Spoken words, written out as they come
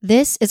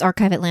This is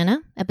Archive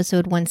Atlanta,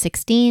 episode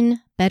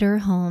 116, Better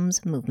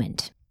Homes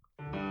Movement.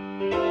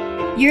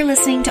 You're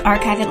listening to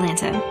Archive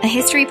Atlanta, a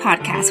history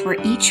podcast where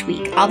each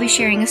week I'll be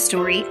sharing a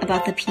story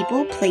about the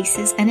people,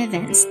 places, and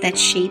events that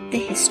shape the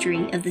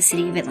history of the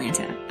city of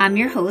Atlanta. I'm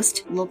your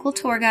host, local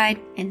tour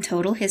guide, and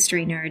total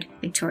history nerd,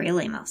 Victoria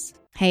Lemos.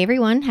 Hey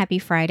everyone, happy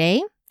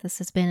Friday. This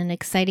has been an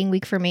exciting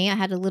week for me. I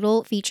had a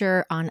little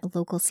feature on a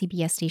local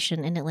CBS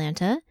station in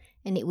Atlanta,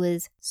 and it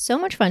was so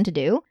much fun to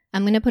do.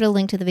 I'm going to put a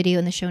link to the video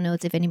in the show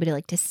notes if anybody would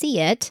like to see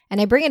it.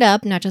 And I bring it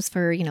up not just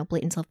for,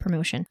 blatant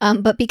self-promotion,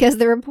 but because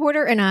the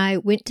reporter and I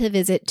went to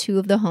visit two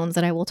of the homes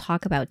that I will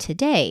talk about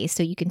today,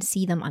 so you can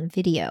see them on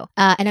video.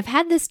 And I've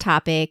had this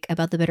topic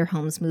about the Better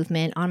Homes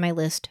movement on my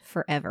list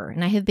forever,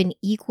 and I have been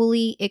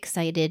equally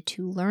excited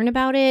to learn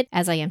about it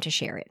as I am to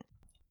share it.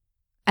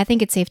 I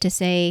think it's safe to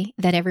say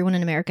that everyone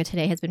in America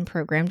today has been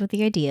programmed with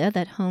the idea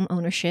that home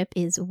ownership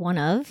is one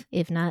of,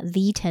 if not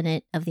the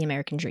tenet of the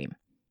American dream.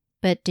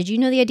 But did you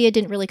know the idea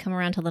didn't really come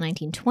around until the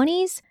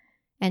 1920s?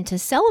 And to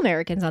sell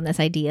Americans on this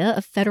idea,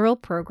 a federal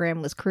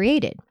program was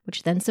created,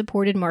 which then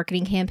supported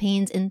marketing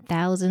campaigns in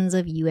thousands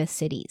of U.S.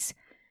 cities.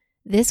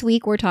 This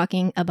week, we're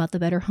talking about the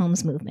Better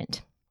Homes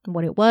movement,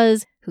 what it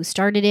was, who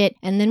started it,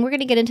 and then we're going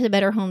to get into the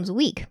Better Homes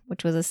Week,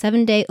 which was a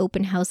 7-day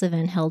open house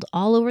event held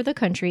all over the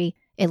country,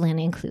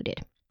 Atlanta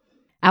included.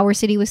 Our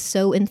city was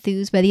so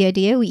enthused by the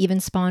idea, we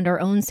even spawned our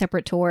own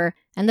separate tour.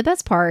 And the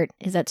best part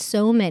is that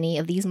so many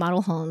of these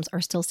model homes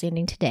are still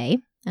standing today,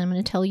 and I'm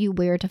going to tell you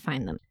where to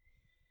find them.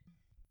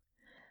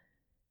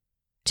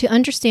 To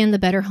understand the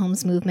Better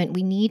Homes movement,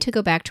 we need to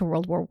go back to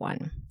World War I.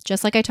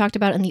 Just like I talked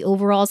about in the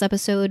Overalls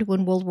episode,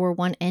 when World War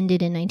I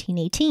ended in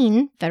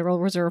 1918, Federal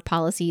Reserve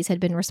policies had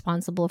been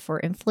responsible for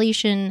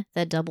inflation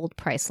that doubled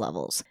price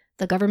levels.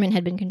 The government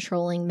had been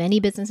controlling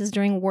many businesses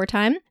during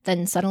wartime,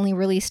 then suddenly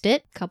released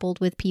it, coupled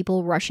with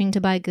people rushing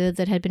to buy goods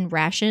that had been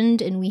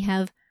rationed, and we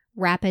have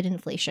rapid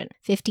inflation,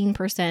 15%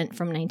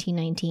 from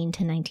 1919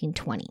 to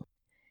 1920.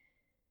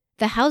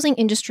 The housing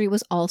industry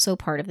was also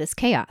part of this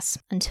chaos.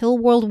 Until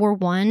World War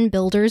I,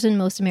 builders in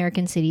most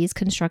American cities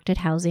constructed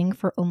housing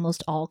for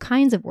almost all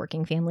kinds of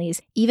working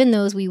families, even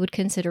those we would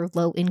consider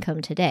low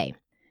income today.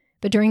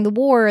 But during the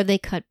war, they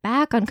cut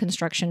back on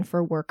construction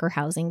for worker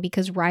housing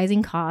because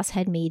rising costs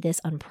had made this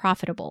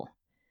unprofitable.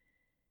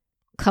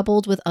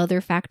 Coupled with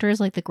other factors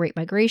like the Great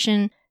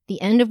Migration,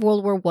 the end of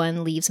World War I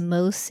leaves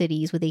most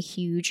cities with a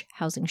huge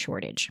housing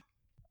shortage.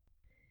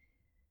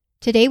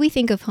 Today, we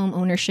think of home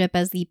ownership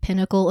as the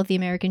pinnacle of the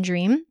American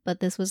dream,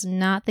 but this was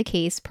not the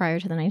case prior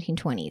to the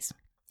 1920s.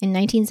 In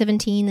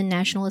 1917, the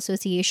National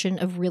Association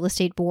of Real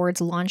Estate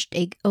Boards launched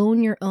a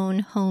Own Your Own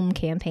Home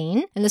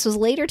campaign, and this was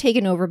later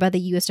taken over by the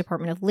U.S.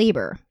 Department of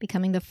Labor,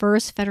 becoming the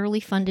first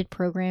federally funded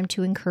program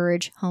to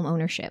encourage home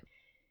ownership.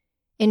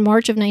 In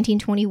March of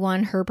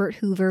 1921, Herbert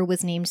Hoover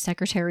was named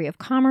Secretary of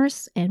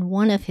Commerce, and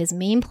one of his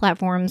main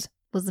platforms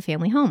was the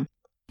family home.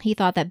 He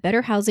thought that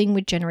better housing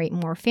would generate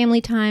more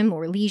family time,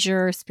 more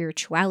leisure,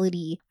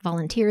 spirituality,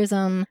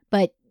 volunteerism,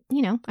 but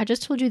I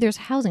just told you there's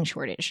a housing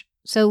shortage.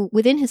 So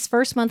within his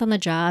first month on the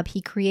job,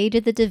 he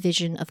created the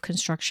Division of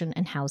Construction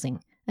and Housing,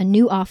 a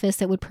new office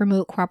that would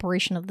promote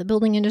cooperation of the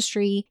building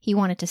industry. He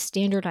wanted to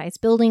standardize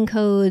building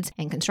codes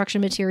and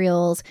construction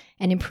materials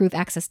and improve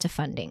access to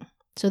funding.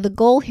 So the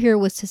goal here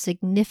was to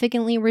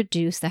significantly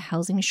reduce the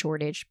housing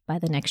shortage by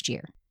the next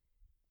year.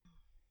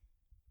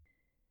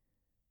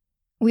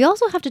 We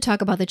also have to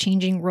talk about the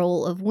changing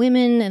role of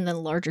women and the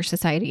larger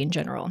society in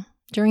general.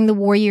 During the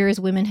war years,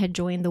 women had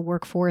joined the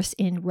workforce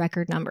in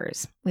record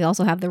numbers. We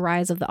also have the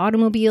rise of the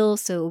automobile,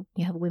 so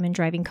you have women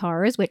driving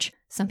cars, which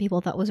some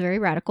people thought was very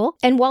radical.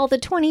 And while the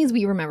 20s,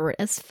 we remember it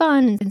as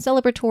fun and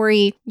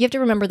celebratory, you have to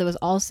remember there was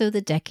also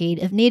the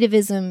decade of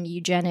nativism,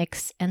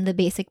 eugenics, and the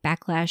basic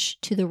backlash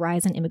to the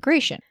rise in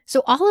immigration.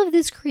 So all of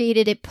this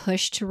created a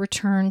push to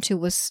return to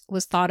was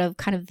thought of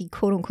kind of the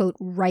quote-unquote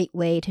right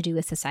way to do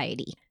a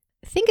society.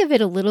 Think of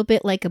it a little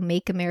bit like a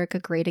Make America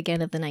Great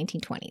Again of the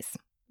 1920s,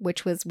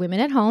 which was women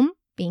at home,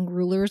 being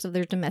rulers of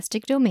their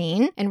domestic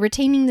domain, and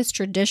retaining this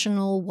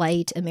traditional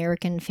white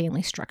American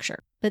family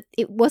structure. But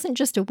it wasn't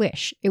just a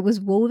wish. It was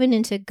woven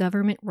into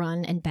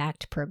government-run and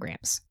backed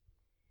programs.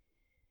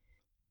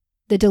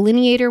 The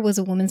Delineator was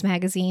a women's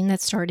magazine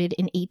that started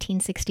in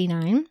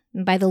 1869.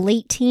 By the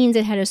late teens,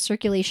 it had a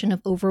circulation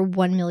of over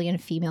 1 million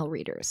female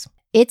readers.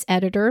 Its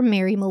editor,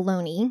 Mary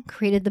Maloney,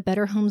 created the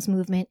Better Homes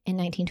movement in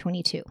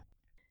 1922.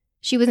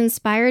 She was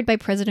inspired by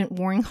President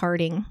Warren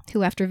Harding,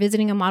 who, after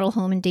visiting a model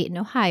home in Dayton,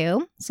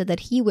 Ohio, said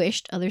that he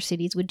wished other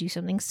cities would do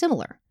something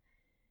similar.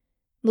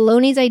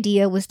 Maloney's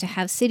idea was to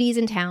have cities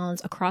and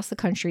towns across the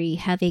country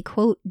have a,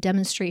 quote,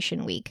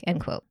 demonstration week,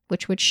 end quote,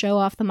 which would show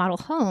off the model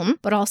home,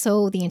 but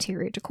also the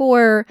interior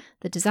decor,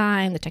 the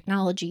design, the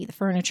technology, the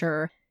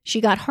furniture.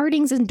 She got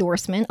Harding's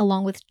endorsement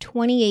along with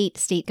 28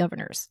 state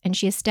governors, and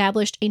she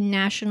established a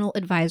National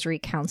Advisory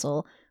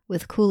Council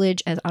with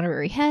Coolidge as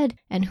honorary head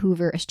and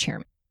Hoover as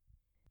chairman.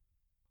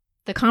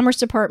 The Commerce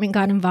Department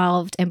got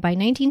involved, and by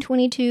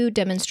 1922,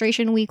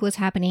 Demonstration Week was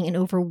happening in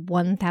over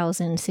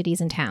 1,000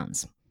 cities and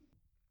towns.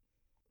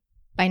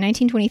 By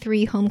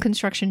 1923, home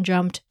construction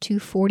jumped to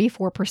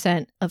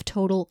 44% of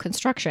total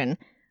construction,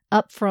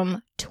 up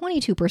from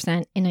 22%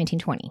 in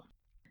 1920.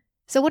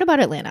 So what about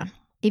Atlanta?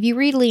 If you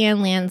read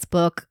Leanne Land's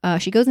book,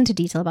 she goes into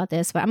detail about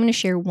this, but I'm going to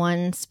share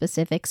one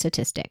specific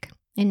statistic.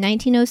 In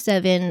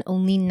 1907,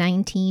 only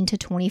 19 to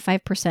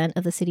 25%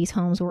 of the city's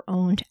homes were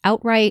owned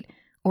outright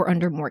or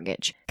under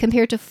mortgage,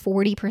 compared to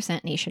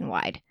 40%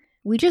 nationwide.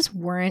 We just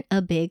weren't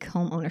a big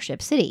home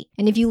ownership city.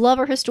 And if you love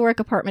our historic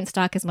apartment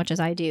stock as much as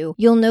I do,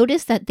 you'll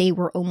notice that they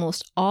were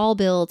almost all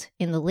built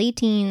in the late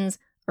teens,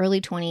 early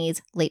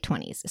 20s, late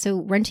 20s. So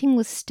renting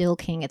was still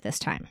king at this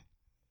time.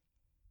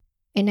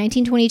 In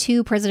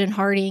 1922, President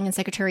Harding and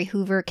Secretary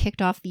Hoover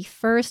kicked off the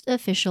first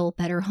official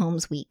Better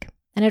Homes Week.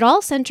 And it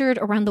all centered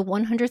around the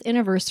 100th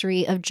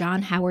anniversary of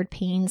John Howard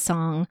Payne's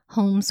song,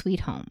 Home Sweet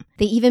Home.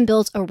 They even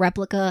built a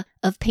replica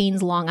of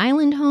Payne's Long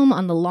Island home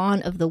on the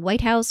lawn of the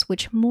White House,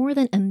 which more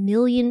than 1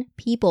 million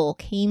people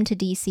came to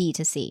D.C.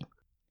 to see.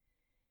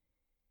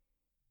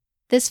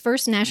 This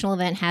first national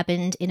event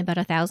happened in about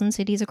 1,000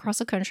 cities across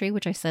the country,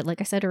 which like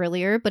I said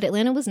earlier, but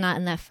Atlanta was not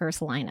in that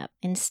first lineup.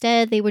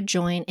 Instead, they would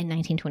join in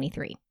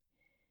 1923.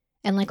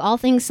 And like all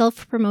things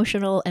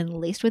self-promotional and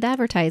laced with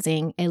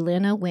advertising,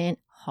 Atlanta went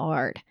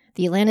hard.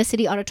 The Atlanta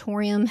City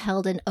Auditorium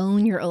held an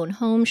Own Your Own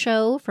Home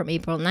show from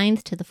April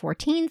 9th to the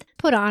 14th,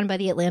 put on by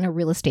the Atlanta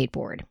Real Estate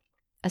Board.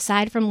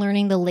 Aside from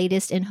learning the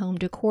latest in home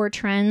decor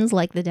trends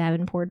like the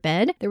Davenport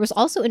bed, there was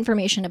also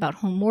information about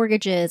home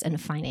mortgages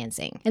and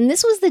financing. And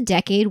this was the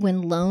decade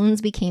when loans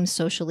became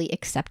socially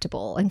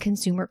acceptable and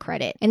consumer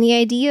credit. And the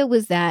idea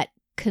was that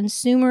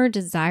consumer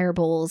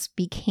desirables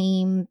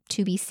became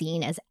to be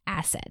seen as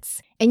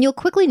assets. And you'll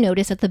quickly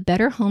notice that the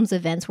Better Homes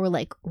events were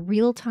like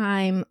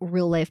real-time,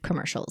 real-life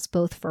commercials,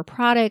 both for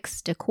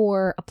products,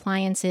 decor,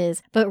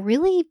 appliances, but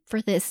really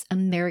for this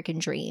American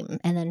dream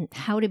and then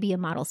how to be a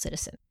model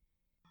citizen.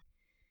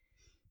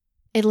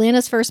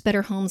 Atlanta's first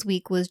Better Homes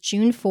Week was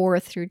June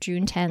 4th through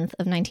June 10th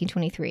of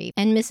 1923,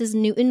 and Mrs.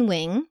 Newton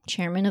Wing,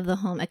 chairman of the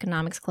Home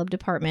Economics Club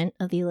Department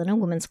of the Atlanta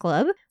Women's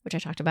Club, which I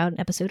talked about in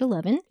episode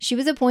 11, she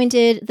was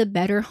appointed the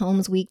Better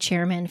Homes Week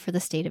chairman for the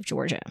state of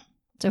Georgia.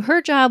 So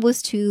her job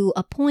was to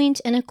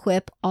appoint and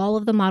equip all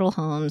of the model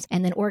homes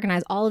and then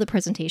organize all of the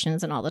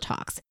presentations and all the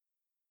talks.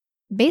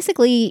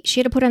 Basically, she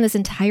had to put on this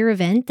entire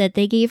event that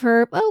they gave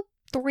her,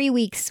 3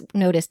 weeks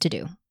notice to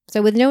do.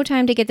 So with no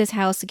time to get this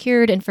house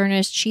secured and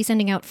furnished, she's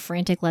sending out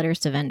frantic letters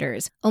to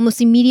vendors. Almost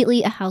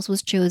immediately, a house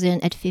was chosen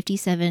at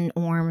 57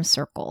 Orme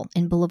Circle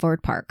in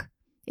Boulevard Park.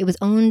 It was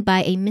owned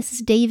by a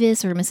Mrs.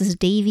 Davis or Mrs.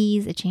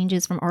 Davies. It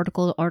changes from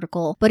article to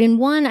article. But in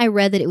one, I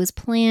read that it was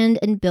planned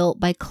and built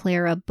by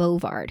Clara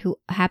Bovard, who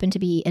happened to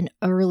be an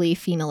early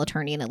female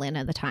attorney in Atlanta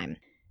at the time.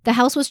 The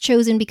house was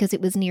chosen because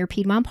it was near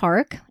Piedmont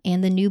Park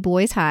and the new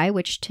Boys High,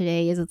 which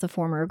today is the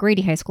former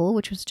Grady High School,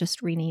 which was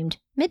just renamed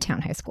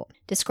Midtown High School.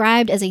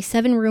 Described as a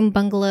 7-room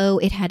bungalow,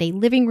 it had a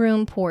living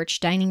room, porch,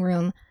 dining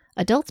room,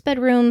 adult's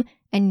bedroom,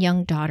 and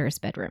young daughter's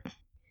bedroom.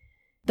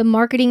 The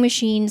marketing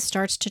machine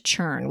starts to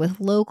churn with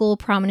local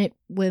prominent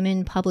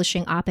women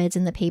publishing op-eds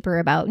in the paper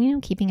about,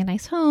 keeping a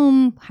nice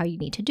home, how you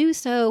need to do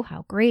so,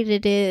 how great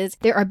it is.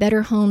 There are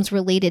Better Homes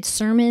related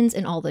sermons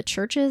in all the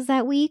churches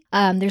that week.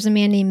 There's a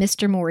man named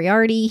Mr.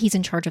 Moriarty. He's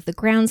in charge of the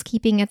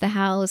groundskeeping at the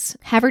house.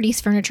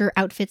 Haverty's Furniture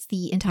outfits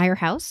the entire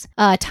house.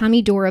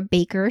 Tommy Dora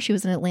Baker, she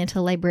was an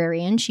Atlanta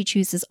librarian. She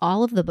chooses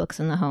all of the books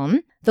in the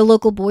home. The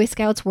local Boy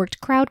Scouts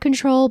worked crowd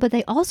control, but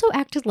they also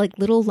acted like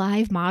little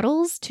live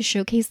models to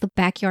showcase the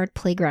backyard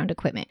playground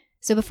equipment.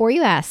 So before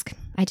you ask,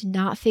 I did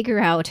not figure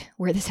out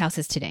where this house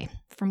is today.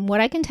 From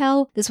what I can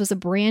tell, this was a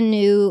brand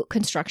new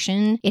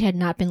construction. It had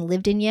not been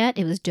lived in yet.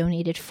 It was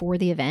donated for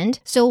the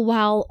event. So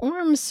while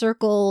Orme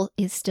Circle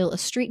is still a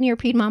street near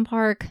Piedmont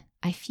Park,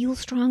 I feel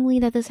strongly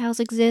that this house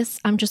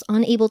exists. I'm just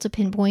unable to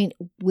pinpoint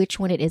which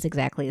one it is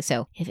exactly.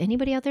 So if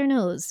anybody out there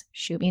knows,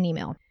 shoot me an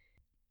email.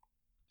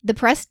 The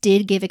press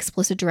did give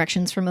explicit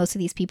directions for most of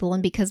these people,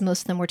 and because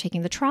most of them were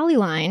taking the trolley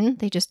line,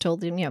 they just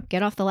told them,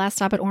 get off the last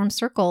stop at Orme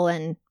Circle,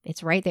 and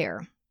it's right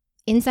there.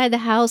 Inside the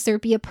house, there'd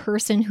be a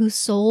person whose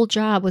sole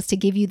job was to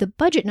give you the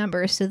budget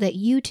number so that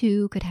you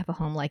too could have a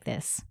home like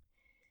this.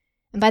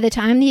 And by the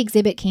time the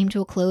exhibit came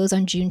to a close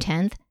on June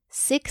 10th,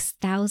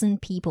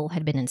 6,000 people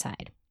had been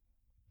inside.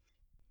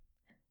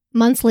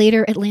 Months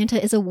later,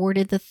 Atlanta is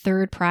awarded the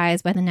 3rd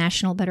prize by the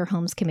National Better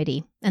Homes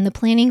Committee, and the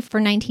planning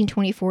for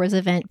 1924's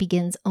event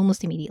begins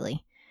almost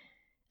immediately.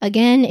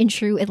 Again, in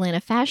true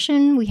Atlanta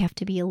fashion, we have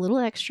to be a little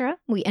extra.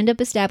 We end up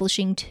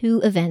establishing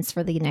 2 events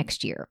for the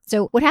next year.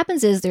 So what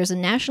happens is there's a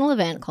national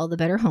event called the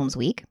Better Homes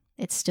Week.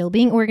 It's still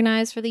being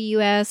organized for the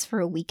U.S. for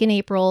a week in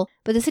April,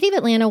 but the city of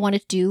Atlanta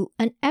wanted to do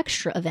an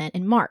extra event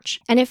in March.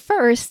 And at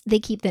first, they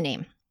keep the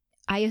name.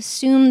 I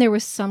assume there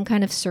was some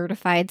kind of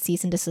certified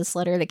cease and desist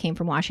letter that came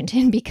from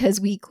Washington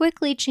because we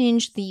quickly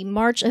changed the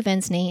March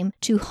event's name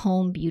to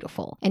Home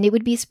Beautiful, and it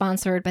would be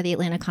sponsored by the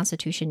Atlanta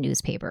Constitution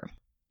newspaper.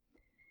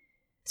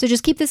 So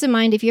just keep this in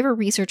mind. If you ever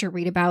research or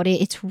read about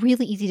it, it's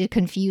really easy to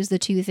confuse the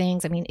 2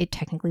 things. I mean, it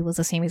technically was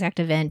the same exact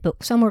event,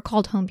 but some were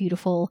called Home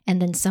Beautiful,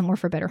 and then some were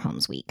for Better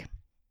Homes Week.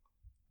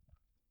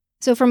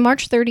 So from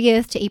March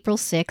 30th to April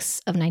 6th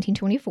of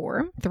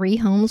 1924, 3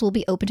 homes will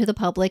be open to the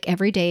public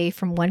every day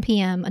from 1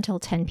 p.m. until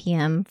 10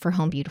 p.m. for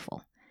Home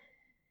Beautiful.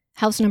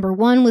 House number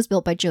 1 was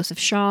built by Joseph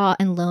Shaw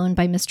and loaned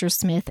by Mr.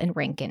 Smith and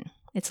Rankin.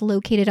 It's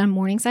located on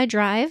Morningside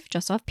Drive,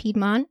 just off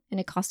Piedmont, and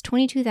it cost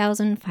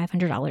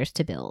 $22,500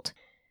 to build.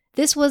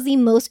 This was the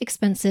most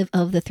expensive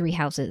of the 3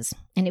 houses,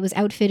 and it was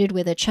outfitted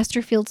with a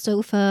Chesterfield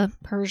sofa,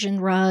 Persian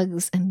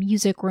rugs, a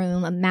music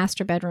room, a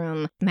master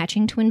bedroom,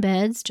 matching twin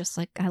beds, just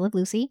like I Love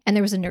Lucy, and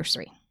there was a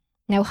nursery.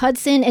 Now,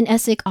 Hudson and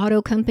Essex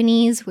Auto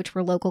Companies, which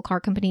were local car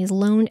companies,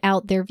 loaned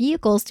out their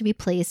vehicles to be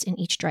placed in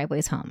each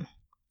driveway's home.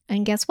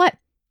 And guess what?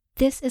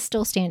 This is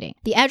still standing.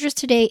 The address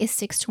today is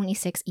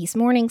 626 East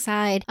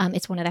Morningside.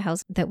 It's one of the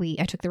houses that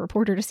I took the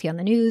reporter to see on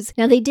the news.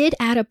 Now, they did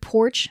add a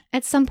porch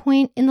at some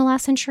point in the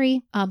last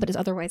century, but is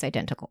otherwise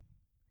identical.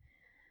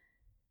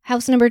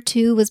 House number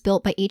 2 was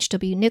built by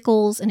H.W.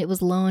 Nichols, and it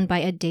was loaned by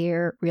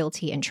Adair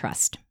Realty and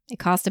Trust. It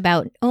cost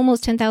about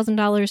almost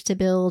 $10,000 to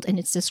build, and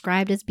it's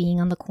described as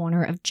being on the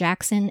corner of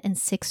Jackson and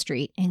 6th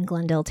Street in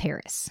Glendale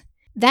Terrace.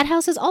 That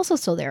house is also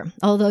still there,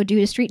 although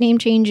due to street name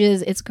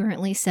changes, it's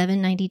currently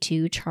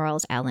 792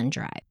 Charles Allen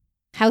Drive.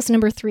 House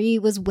number 3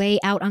 was way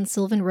out on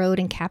Sylvan Road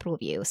in Capitol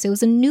View. So it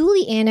was a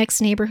newly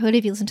annexed neighborhood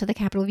if you listen to the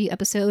Capitol View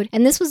episode.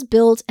 And this was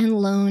built and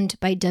loaned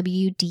by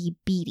W.D.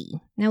 Beatty.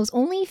 Now it was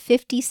only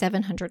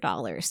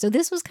 $5,700. So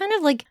this was kind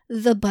of like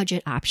the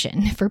budget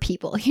option for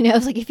people. You know, it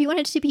was like if you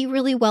wanted to be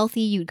really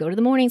wealthy, you'd go to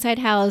the Morningside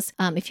house.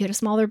 If you had a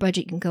smaller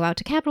budget, you can go out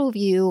to Capitol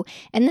View.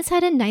 And this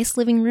had a nice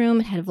living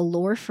room. It had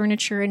velour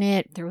furniture in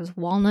it. There was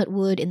walnut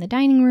wood in the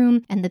dining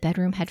room, and the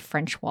bedroom had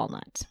French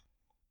walnut.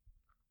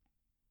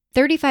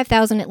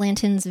 35,000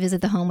 Atlantans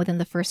visit the home within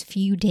the first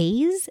few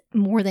days,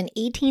 more than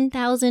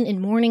 18,000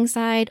 in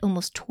Morningside,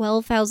 almost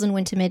 12,000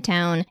 went to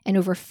Midtown, and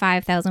over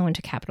 5,000 went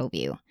to Capitol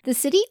View. The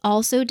city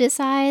also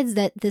decides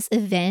that this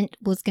event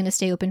was going to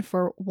stay open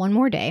for one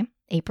more day,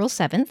 April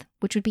 7th,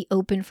 which would be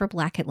open for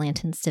Black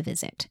Atlantans to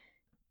visit.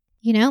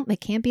 You know,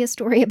 it can't be a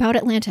story about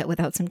Atlanta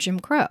without some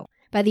Jim Crow.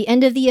 By the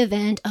end of the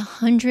event,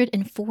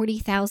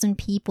 140,000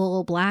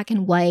 people, Black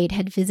and white,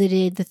 had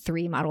visited the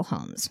 3 model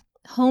homes.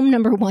 Home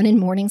number 1 in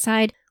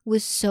Morningside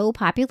was so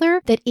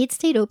popular that it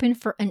stayed open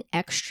for an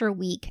extra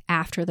week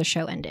after the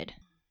show ended.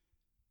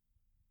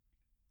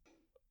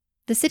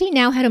 The city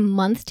now had a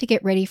month to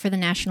get ready for the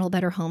National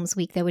Better Homes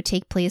Week that would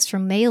take place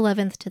from May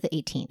 11th to the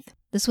 18th.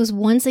 This was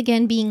once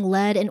again being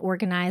led and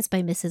organized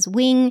by Mrs.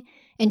 Wing,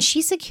 and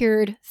she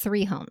secured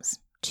 3 homes,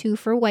 2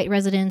 for white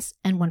residents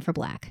and 1 for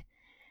Black.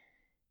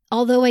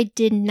 Although I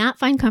did not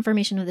find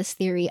confirmation of this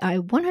theory, I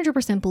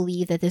 100%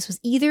 believe that this was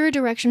either a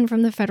direction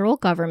from the federal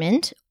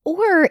government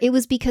or it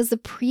was because the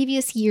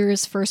previous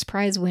year's first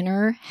prize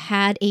winner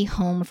had a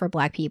home for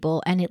Black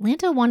people and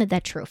Atlanta wanted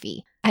that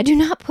trophy. I do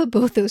not put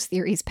both those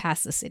theories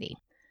past the city.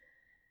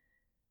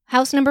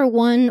 House number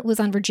 1 was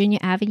on Virginia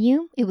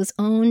Avenue. It was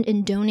owned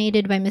and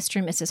donated by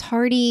Mr. and Mrs.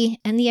 Hardy,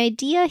 and the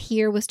idea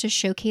here was to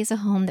showcase a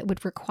home that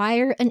would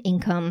require an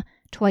income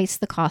twice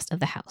the cost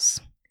of the house.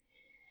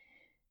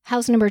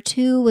 House number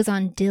 2 was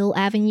on Dill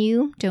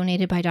Avenue,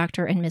 donated by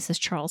Dr. and Mrs.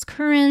 Charles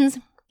Currens,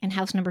 and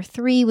house number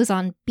 3 was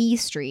on B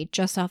Street,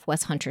 just off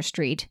West Hunter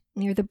Street,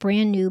 near the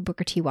brand new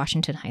Booker T.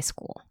 Washington High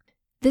School.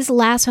 This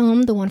last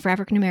home, the one for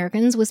African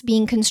Americans, was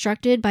being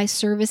constructed by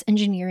Service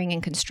Engineering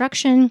and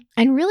Construction,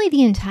 and really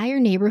the entire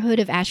neighborhood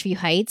of Ashview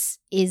Heights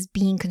is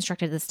being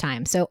constructed at this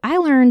time. So I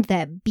learned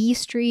that B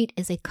Street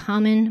is a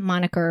common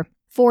moniker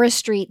for a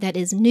street that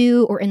is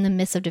new or in the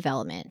midst of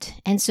development.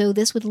 And so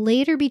this would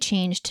later be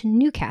changed to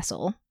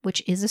Newcastle,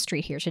 which is a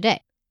street here today.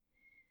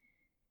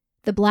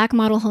 The Black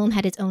model home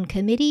had its own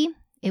committee.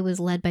 It was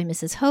led by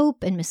Mrs.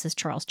 Hope and Mrs.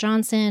 Charles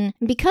Johnson.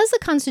 Because the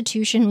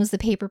Constitution was the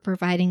paper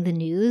providing the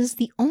news,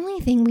 the only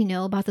thing we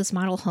know about this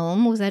model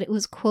home was that it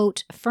was,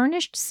 quote,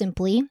 furnished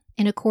simply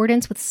in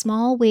accordance with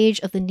small wage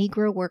of the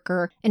Negro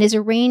worker and is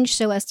arranged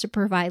so as to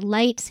provide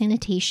light,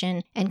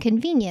 sanitation, and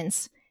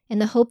convenience in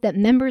the hope that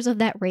members of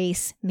that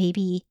race may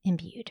be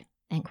imbued,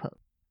 end quote.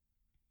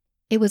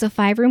 It was a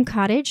 5-room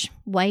cottage,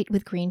 white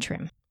with green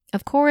trim.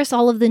 Of course,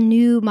 all of the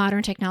new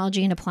modern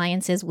technology and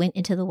appliances went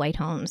into the white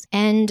homes.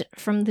 And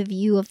from the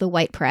view of the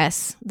white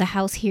press, the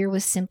house here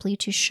was simply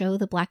to show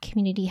the Black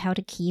community how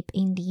to keep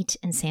a neat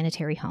and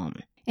sanitary home.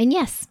 And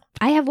yes,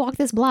 I have walked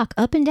this block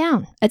up and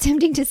down,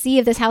 attempting to see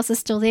if this house is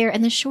still there.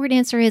 And the short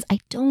answer is, I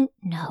don't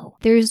know.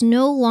 There is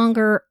no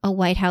longer a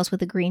white house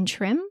with a green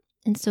trim.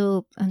 And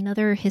so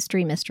another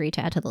history mystery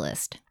to add to the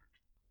list.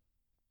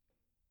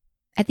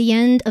 At the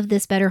end of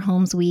this Better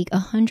Homes Week,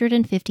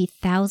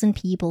 150,000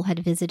 people had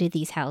visited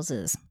these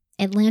houses.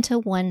 Atlanta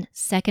won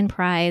second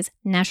prize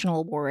national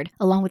award,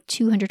 along with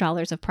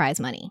 $200 of prize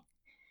money.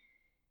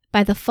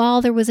 By the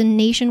fall, there was a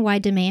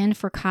nationwide demand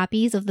for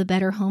copies of the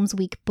Better Homes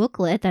Week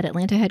booklet that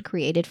Atlanta had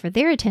created for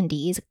their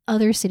attendees.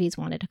 Other cities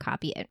wanted to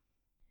copy it.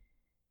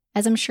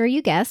 As I'm sure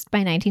you guessed, by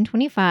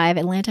 1925,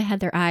 Atlanta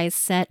had their eyes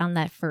set on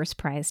that first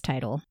prize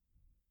title.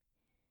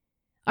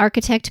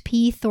 Architect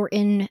P.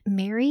 Thornton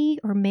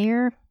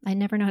Mayer, I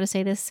never know how to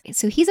say this.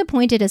 So he's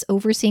appointed as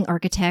overseeing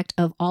architect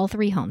of all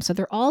 3 homes. So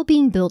they're all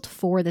being built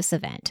for this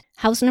event.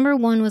 House number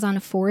 1 was on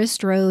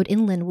Forest Road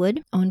in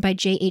Linwood, owned by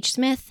J.H.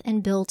 Smith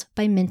and built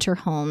by Minter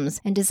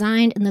Homes and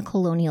designed in the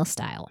colonial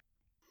style.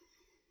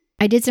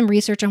 I did some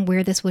research on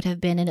where this would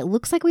have been, and it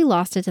looks like we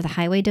lost it to the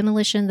highway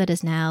demolition that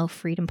is now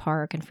Freedom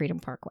Park and Freedom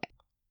Parkway.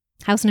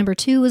 House number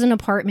 2 was an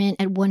apartment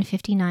at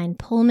 159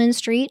 Pullman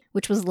Street,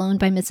 which was loaned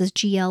by Mrs.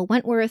 G.L.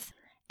 Wentworth.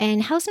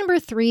 And house number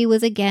 3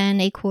 was again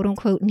a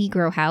quote-unquote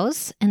Negro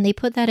house, and they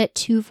put that at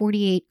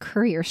 248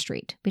 Courier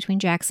Street between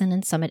Jackson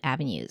and Summit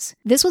Avenues.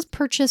 This was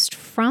purchased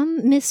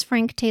from Miss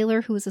Frank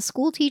Taylor, who was a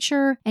school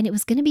teacher, and it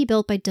was going to be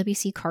built by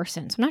W.C.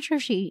 Carson. So I'm not sure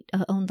if she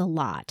owned the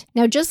lot.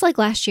 Now, just like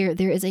last year,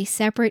 there is a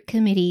separate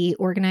committee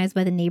organized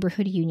by the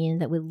neighborhood union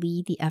that would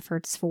lead the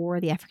efforts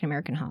for the African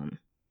American home.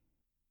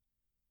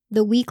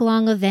 The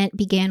week-long event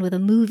began with a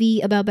movie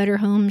about better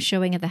homes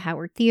showing at the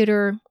Howard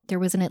Theater. There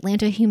was an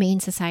Atlanta Humane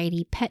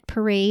Society pet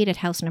parade at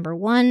house number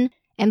 1,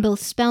 and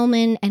both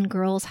Spelman and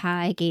Girls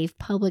High gave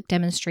public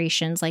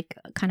demonstrations,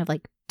 kind of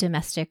like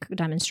domestic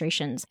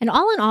demonstrations. And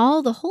all in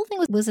all, the whole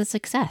thing was a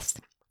success.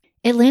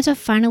 Atlanta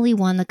finally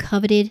won the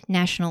coveted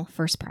national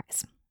first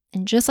prize.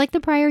 And just like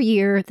the prior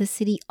year, the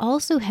city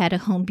also had a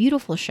Home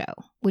Beautiful show,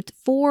 with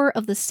 4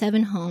 of the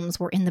 7 homes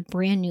were in the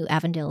brand new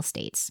Avondale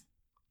Estates.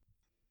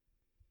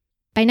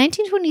 By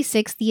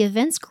 1926, the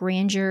event's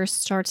grandeur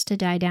starts to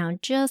die down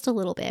just a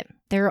little bit.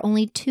 There are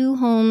only 2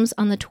 homes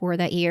on the tour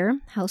that year.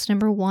 House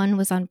number 1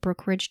 was on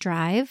Brookridge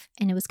Drive,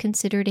 and it was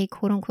considered a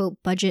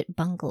quote-unquote budget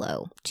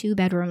bungalow, 2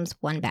 bedrooms,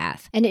 1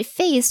 bath. And it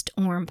faced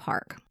Orm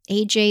Park.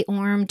 A.J.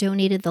 Orm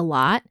donated the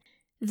lot.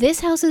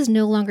 This house is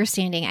no longer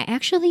standing. I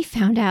actually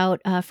found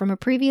out from a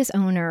previous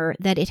owner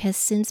that it has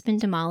since been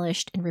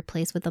demolished and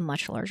replaced with a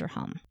much larger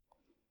home.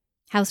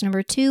 House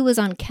number 2 was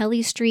on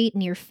Kelly Street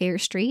near Fair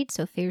Street.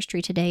 So Fair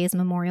Street today is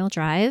Memorial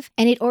Drive.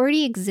 And it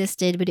already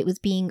existed, but it was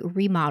being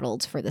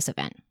remodeled for this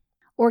event.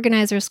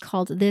 Organizers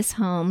called this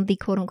home the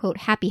quote-unquote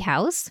happy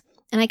house.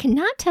 And I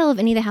cannot tell if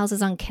any of the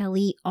houses on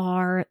Kelly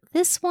are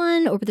this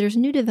one, or if there's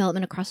new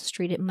development across the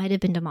street. It might have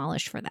been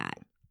demolished for that.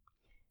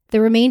 The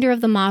remainder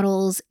of the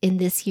models in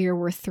this year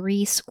were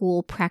 3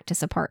 school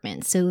practice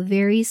apartments. So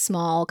very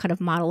small kind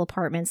of model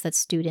apartments that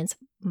students,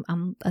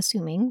 I'm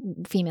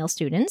assuming female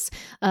students,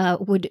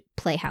 would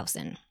play house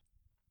in.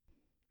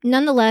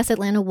 Nonetheless,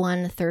 Atlanta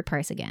won 3rd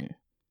prize again.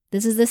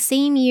 This is the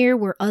same year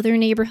where other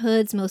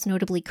neighborhoods, most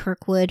notably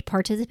Kirkwood,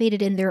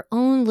 participated in their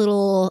own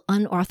little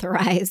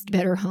unauthorized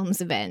Better Homes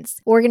events.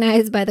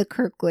 Organized by the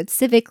Kirkwood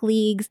Civic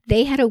Leagues,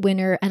 they had a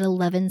winner at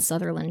 11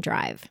 Sutherland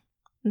Drive.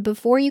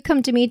 Before you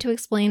come to me to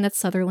explain that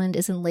Sutherland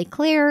is in Lake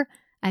Claire,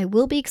 I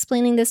will be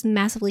explaining this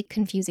massively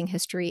confusing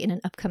history in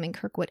an upcoming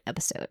Kirkwood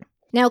episode.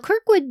 Now,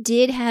 Kirkwood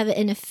did have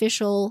an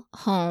official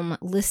home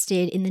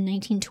listed in the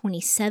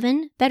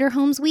 1927 Better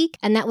Homes Week,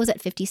 and that was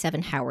at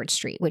 57 Howard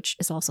Street, which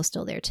is also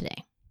still there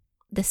today.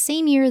 The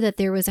same year that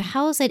there was a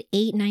house at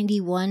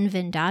 891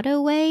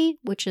 Vendado Way,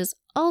 which is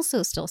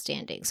also still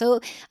standing. So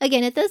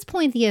again, at this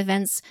point, the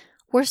events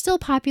were still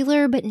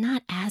popular, but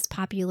not as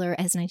popular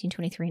as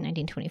 1923 and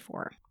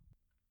 1924.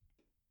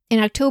 In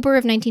October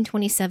of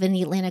 1927,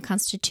 the Atlanta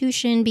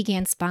Constitution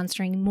began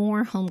sponsoring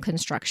more home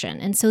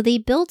construction, and so they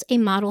built a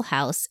model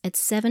house at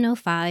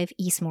 705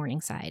 East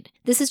Morningside.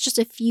 This is just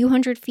a few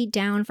hundred feet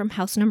down from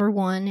house number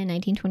 1 in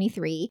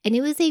 1923, and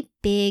it was a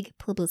big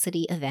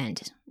publicity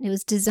event. It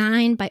was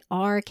designed by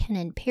R.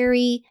 Kennan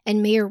Perry,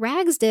 and Mayor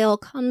Ragsdale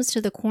comes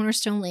to the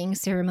cornerstone laying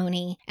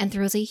ceremony and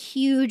throws a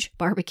huge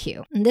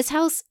barbecue. And this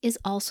house is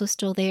also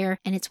still there,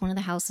 and it's one of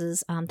the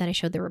houses that I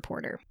showed the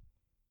reporter.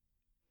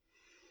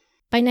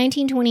 By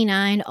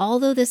 1929,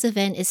 although this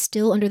event is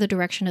still under the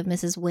direction of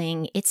Mrs.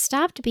 Wing, it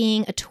stopped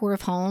being a tour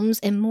of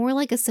homes and more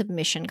like a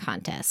submission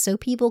contest, so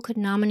people could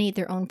nominate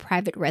their own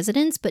private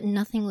residents, but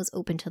nothing was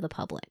open to the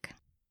public.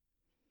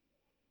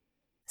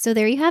 So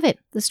there you have it,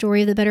 the story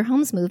of the Better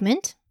Homes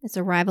movement, its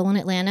arrival in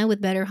Atlanta with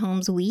Better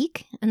Homes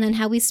Week, and then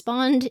how we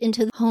spawned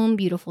into the Home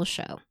Beautiful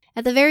show.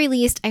 At the very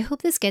least, I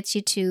hope this gets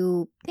you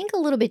to think a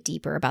little bit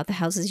deeper about the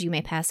houses you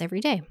may pass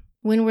every day.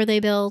 When were they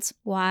built?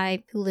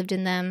 Why? Who lived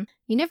in them?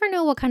 You never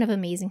know what kind of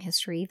amazing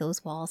history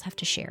those walls have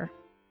to share.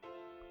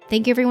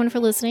 Thank you everyone for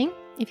listening.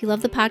 If you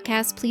love the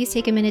podcast, please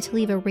take a minute to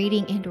leave a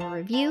rating and or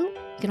review.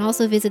 You can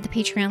also visit the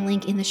Patreon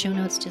link in the show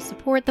notes to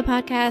support the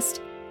podcast.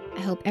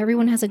 I hope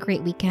everyone has a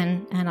great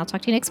weekend, and I'll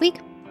talk to you next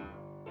week.